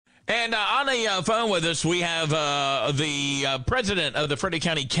And on the phone with us, we have the president of the Frederick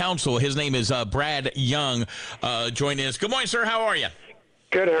County Council. His name is Brad Young, joining us. Good morning, sir. How are you?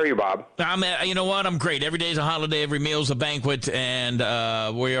 Good. How are you, Bob? You know what? I'm great. Every day's a holiday. Every meal's a banquet. And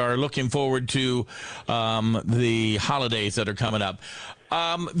we are looking forward to the holidays that are coming up.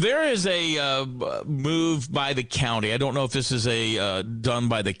 There is a move by the county. I don't know if this is done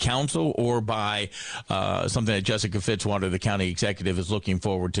by the council or by something that Jessica Fitzwater, the county executive, is looking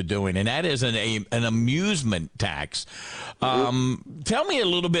forward to doing, and that is an amusement tax. Tell me a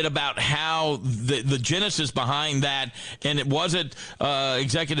little bit about how the genesis behind that, and was it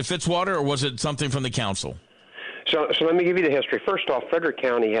Executive Fitzwater or was it something from the council? So let me give you the history. First off, Frederick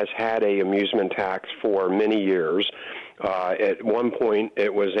County has had a amusement tax for many years. At one point,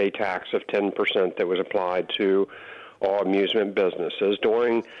 it was a tax of 10% that was applied to all amusement businesses.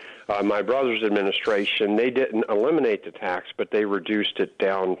 During my brother's administration, they didn't eliminate the tax, but they reduced it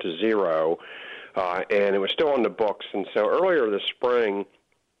down to zero, and it was still on the books. And so earlier this spring,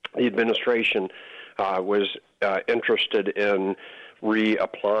 the administration was interested in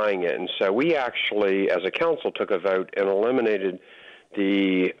reapplying it. And so we actually, as a council, took a vote and eliminated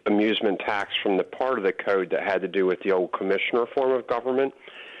the amusement tax from the part of the code that had to do with the old commissioner form of government,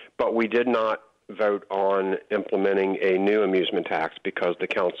 but we did not vote on implementing a new amusement tax because the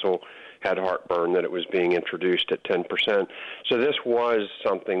council had heartburn that it was being introduced at 10%. So this was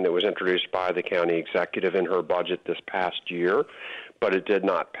something that was introduced by the county executive in her budget this past year, but it did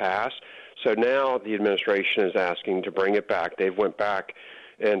not pass. So now the administration is asking to bring it back. They've went back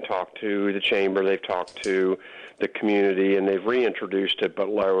and talked to the chamber, they've talked to the community, and they've reintroduced it but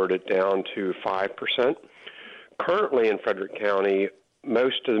lowered it down to 5%. Currently in Frederick County,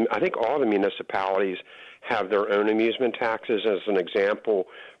 I think all the municipalities have their own amusement taxes. As an example,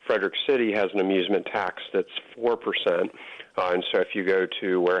 Frederick City has an amusement tax that's 4%. And so if you go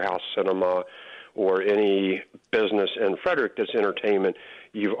to Warehouse Cinema or any business in Frederick that's entertainment,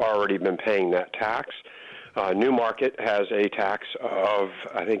 you've already been paying that tax. Newmarket has a tax of,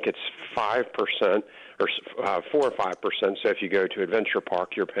 I think it's 5% or 4 or 5%. So if you go to Adventure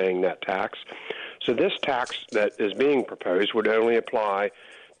Park, you're paying that tax. So this tax that is being proposed would only apply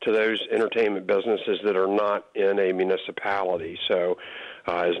to those entertainment businesses that are not in a municipality. So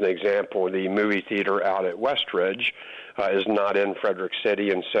as an example, the movie theater out at Westridge is not in Frederick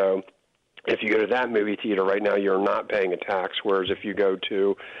City. And so if you go to that movie theater right now, you're not paying a tax, whereas if you go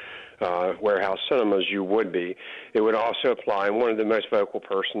to Warehouse Cinemas, you would be. It would also apply, and one of the most vocal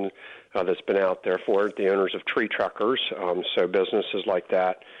persons that's been out there for it, the owners of tree truckers, so businesses like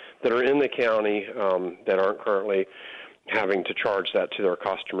that are in the county that aren't currently having to charge that to their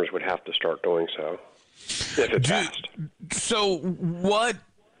customers would have to start doing so if it passed. So what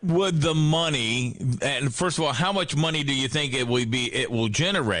would the money, and first of all, how much money do you think it will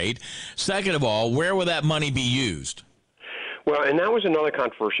generate? Second of all, where will that money be used? Well, and that was another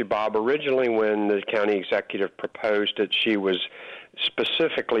controversy, Bob. Originally, when the county executive proposed it, she was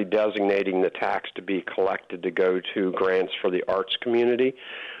specifically designating the tax to be collected to go to grants for the arts community,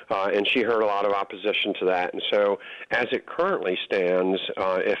 and she heard a lot of opposition to that. And so as it currently stands,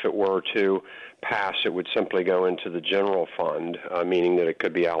 if it were to pass, it would simply go into the general fund, meaning that it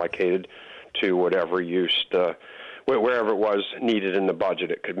could be allocated to whatever use wherever it was needed in the budget,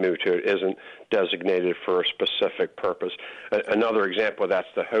 it could move to. It isn't designated for a specific purpose. Another example of that's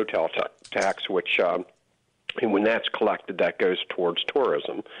the hotel tax, which when that's collected, that goes towards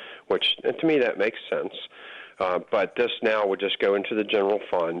tourism, which to me that makes sense. But this now would just go into the general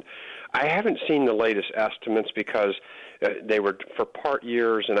fund. I haven't seen the latest estimates because they were for part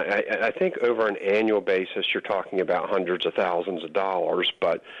years, and I think over an annual basis you're talking about hundreds of thousands of dollars,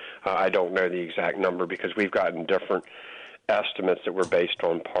 but I don't know the exact number because we've gotten different estimates that were based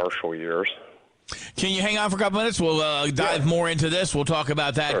on partial years. Can you hang on for a couple minutes? We'll dive more into this. We'll talk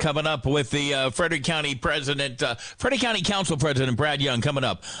about that coming up with the Frederick County Council President Brad Young coming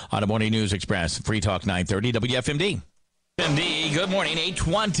up on the Morning News Express. Free Talk 930 WFMD. Good morning,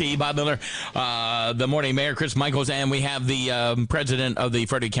 8:20. Bob Miller, the morning mayor, Chris Michaels, and we have the president of the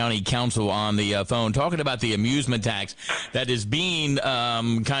Frederick County Council on the phone talking about the amusement tax that is being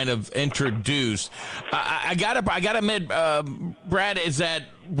kind of introduced. I gotta admit, Brad, is that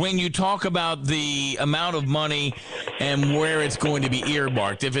when you talk about the amount of money and where it's going to be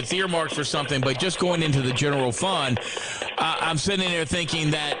earmarked, if it's earmarked for something, but just going into the general fund, I'm sitting there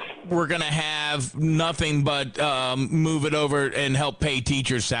thinking that we're going to have nothing but move it over and help pay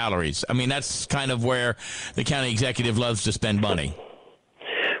teachers' salaries. I mean, that's kind of where the county executive loves to spend money.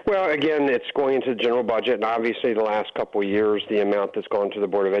 Well, again, it's going into the general budget, and obviously the last couple of years, the amount that's gone to the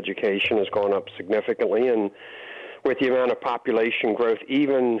Board of Education has gone up significantly, and with the amount of population growth,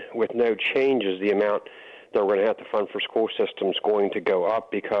 even with no changes, the amount that we're going to have to fund for school systems going to go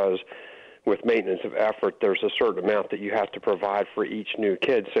up, because with maintenance of effort, there's a certain amount that you have to provide for each new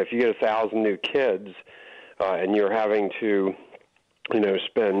kid. So if you get 1,000 new kids and you're having to,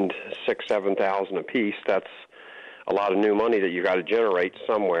 spend 6,000-7,000 apiece, that's a lot of new money that you got to generate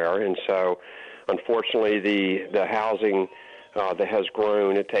somewhere. And so, unfortunately, the housing that has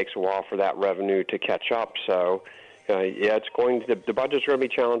grown, it takes a while for that revenue to catch up. So, the budget's going to be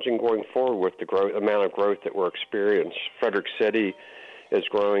challenging going forward with the amount of growth that we're experiencing. Frederick City is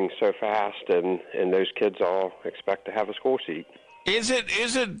growing so fast, and those kids all expect to have a school seat. Is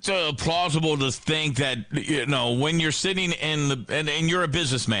it plausible to think that, when you're sitting and you're a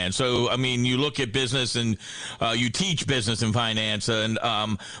businessman, so I mean you look at business and you teach business and finance, and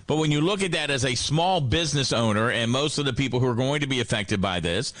but when you look at that as a small business owner, and most of the people who are going to be affected by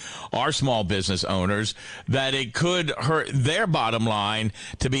this are small business owners, that it could hurt their bottom line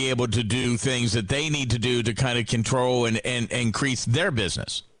to be able to do things that they need to do to kind of control and increase their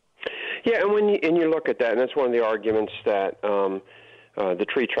business? Yeah, and when you look at that, and that's one of the arguments that the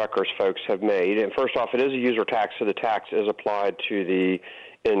tree truckers folks have made. And first off, it is a user tax, so the tax is applied to the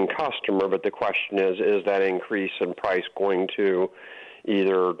end customer. But the question is that increase in price going to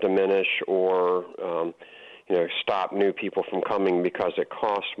either diminish or stop new people from coming because it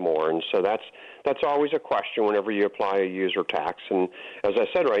costs more? And so that's always a question whenever you apply a user tax. And as I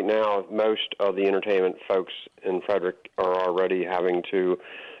said, right now, most of the entertainment folks in Frederick are already having to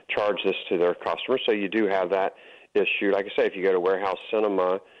charge this to their customers, so you do have that issue. Like I say, if you go to Warehouse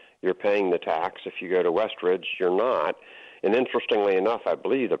Cinema, you're paying the tax. If you go to Westridge, you're not. And interestingly enough, I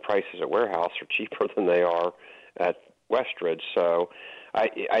believe the prices at Warehouse are cheaper than they are at Westridge. So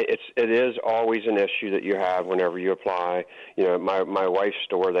it is always an issue that you have whenever you apply. My wife's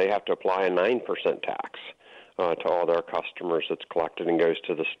store, they have to apply a 9% tax to all their customers that's collected and goes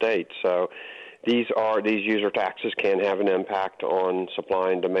to the state. So these user taxes can have an impact on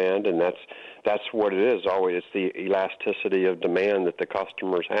supply and demand, and that's what it is. Always, it's the elasticity of demand that the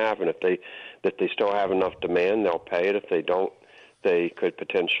customers have, and if they still have enough demand, they'll pay it. If they don't, they could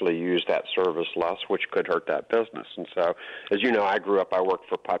potentially use that service less, which could hurt that business. And so, as you know, I worked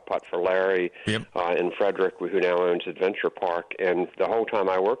for Putt Putt for Larry in Frederick, who now owns Adventure Park, and the whole time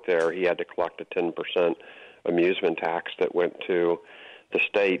I worked there, he had to collect a 10% amusement tax that went to the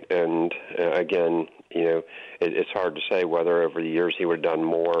state. And again, it's hard to say whether over the years he would have done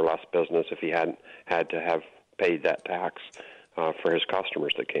more or less business if he hadn't had to have paid that tax for his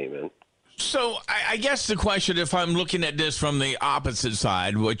customers that came in. So I guess the question, if I'm looking at this from the opposite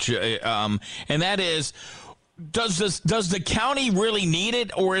side, which and that is, does the county really need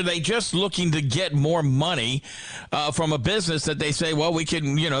it, or are they just looking to get more money from a business that they say, well, we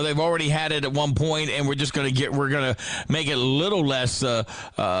can, they've already had it at one point, and we're going to make it a little less,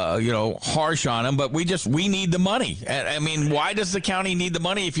 harsh on them, but we need the money. I mean, why does the county need the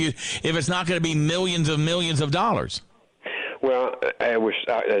money if it's not going to be millions of dollars? Well, as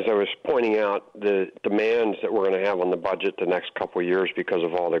I was pointing out, the demands that we're going to have on the budget the next couple of years because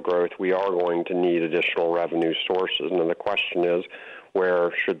of all the growth, we are going to need additional revenue sources. And then the question is,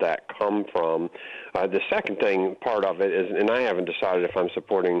 where should that come from? The second part of it is, and I haven't decided if I'm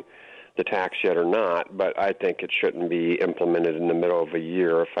supporting the tax yet or not, but I think it shouldn't be implemented in the middle of a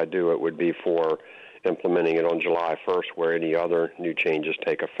year. If I do, it would be for implementing it on July 1st, where any other new changes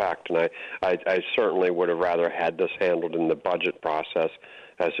take effect. And I certainly would have rather had this handled in the budget process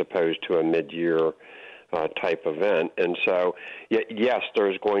as opposed to a mid-year type event. And so, yes,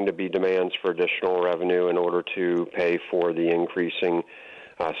 there's going to be demands for additional revenue in order to pay for the increasing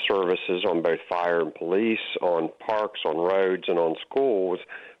services on both fire and police, on parks, on roads, and on schools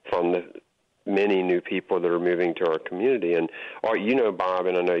from the many new people that are moving to our community. And Bob,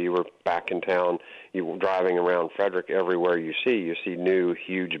 and I know you were back in town, you were driving around Frederick, everywhere you see new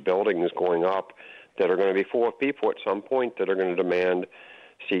huge buildings going up that are going to be full of people at some point that are going to demand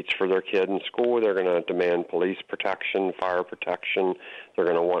seats for their kid in school. They're going to demand police protection, fire protection. They're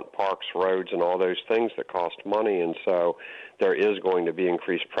going to want parks, roads, and all those things that cost money. And so there is going to be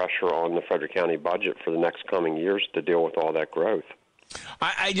increased pressure on the Frederick County budget for the next coming years to deal with all that growth.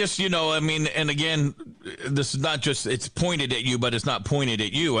 I just, and again, this is not just, it's pointed at you, but it's not pointed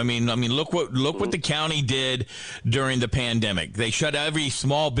at you. I mean, look what the county did during the pandemic. They shut every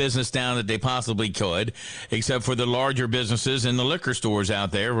small business down that they possibly could, except for the larger businesses and the liquor stores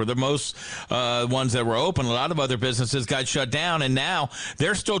out there were the most ones that were open. A lot of other businesses got shut down, and now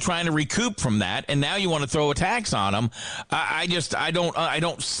they're still trying to recoup from that. And now you want to throw a tax on them. I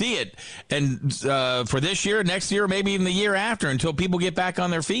don't see it. And for this year, next year, maybe even the year after, until people get back on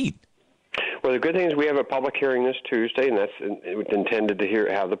their feet. Well, the good thing is we have a public hearing this Tuesday, and that's intended to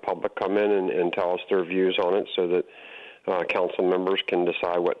have the public come in and tell us their views on it so that council members can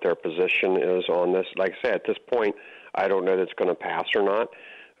decide what their position is on this. Like I said, at this point, I don't know that it's going to pass or not,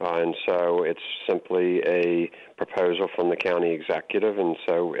 and so it's simply a proposal from the county executive, and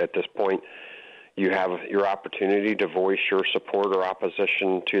so at this point, you have your opportunity to voice your support or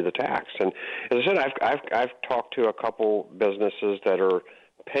opposition to the tax. And as I said, I've talked to a couple businesses that are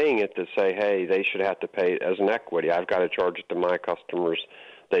paying it that say, hey, they should have to pay it as an equity. I've got to charge it to my customers.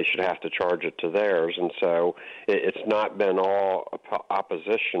 They should have to charge it to theirs. And so it's not been all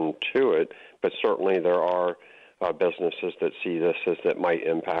opposition to it, but certainly there are businesses that see this as that might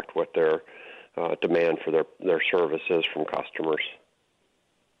impact what their demand for their services from customers.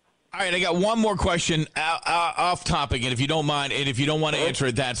 All right, I got one more question off topic, and if you don't mind, and if you don't want to answer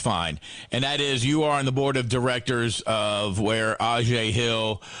it, that's fine. And that is, you are on the board of directors of where Ajay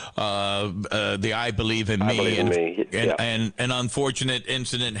Hill, the I Believe in Me, and an unfortunate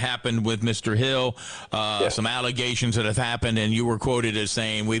incident happened with Mr. Hill, some allegations that have happened, and you were quoted as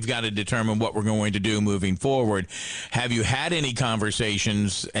saying, we've got to determine what we're going to do moving forward. Have you had any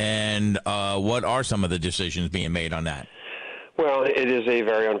conversations, and what are some of the decisions being made on that? Well, it is a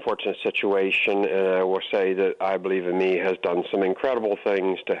very unfortunate situation, and I will say that I Believe in Me has done some incredible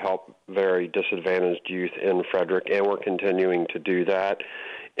things to help very disadvantaged youth in Frederick, and we're continuing to do that.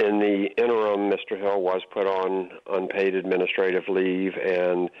 In the interim, Mr. Hill was put on unpaid administrative leave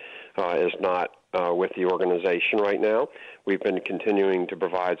and is not with the organization right now. We've been continuing to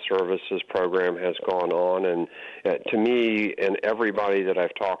provide services. Program has gone on, and to me and everybody that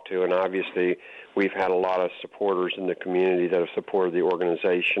I've talked to, and obviously we've had a lot of supporters in the community that have supported the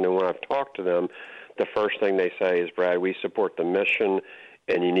organization, and when I've talked to them, the first thing they say is, Brad, we support the mission,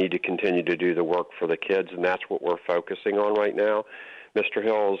 and you need to continue to do the work for the kids, and that's what we're focusing on right now. Mr.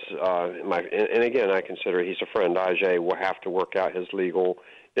 Hill's, and again, I consider he's a friend. Ajay will have to work out his legal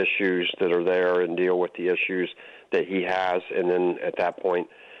issues that are there and deal with the issues that he has, and then at that point,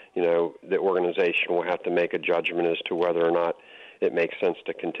 the organization will have to make a judgment as to whether or not it makes sense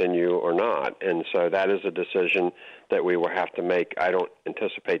to continue or not. And so that is a decision that we will have to make. I don't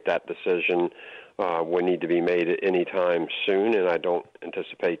anticipate that decision will need to be made at any time soon, and I don't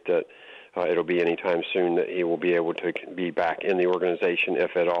anticipate that it'll be any time soon that he will be able to be back in the organization,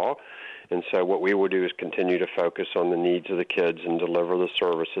 if at all. And so what we will do is continue to focus on the needs of the kids and deliver the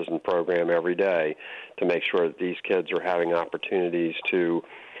services and program every day to make sure that these kids are having opportunities to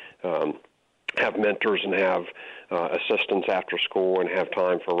have mentors and have assistance after school and have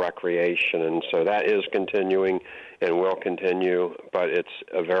time for recreation. And so that is continuing and will continue, but it's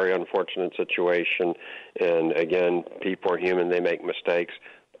a very unfortunate situation. And again, people are human, they make mistakes,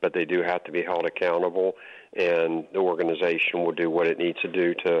 but they do have to be held accountable, and the organization will do what it needs to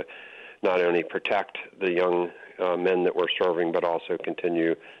do to not only protect the young men that we're serving, but also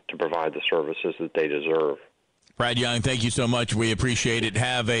continue to provide the services that they deserve. Brad Young, thank you so much. We appreciate it.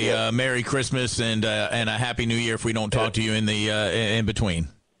 Have a Merry Christmas and a Happy New Year if we don't talk to you in the in between.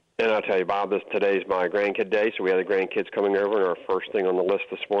 And I'll tell you, Bob, today's my grandkid day, so we had the grandkids coming over, and our first thing on the list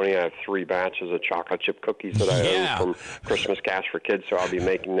this morning, I have 3 batches of chocolate chip cookies that I own from Christmas Cash for Kids, so I'll be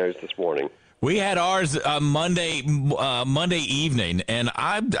making those this morning. We had ours Monday evening, and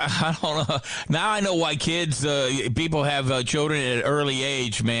I don't know. Now I know why people have children at an early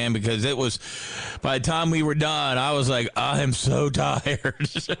age, man, because it was, by the time we were done, I was like, I am so tired.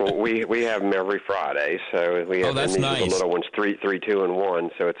 Well, we have them every Friday, so we have that's nice. The little ones, 3, 2, and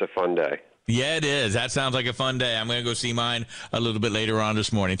 1, so it's a fun day. Yeah, it is. That sounds like a fun day. I'm going to go see mine a little bit later on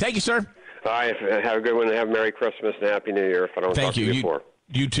this morning. Thank you, sir. All right, have a good one, and have a Merry Christmas and Happy New Year if I don't talk to you before.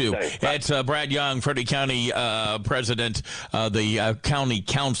 You too. Thanks. That's Brad Young, Frederick County President of the County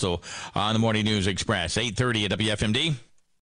Council on the Morning News Express, 8:30 at WFMD.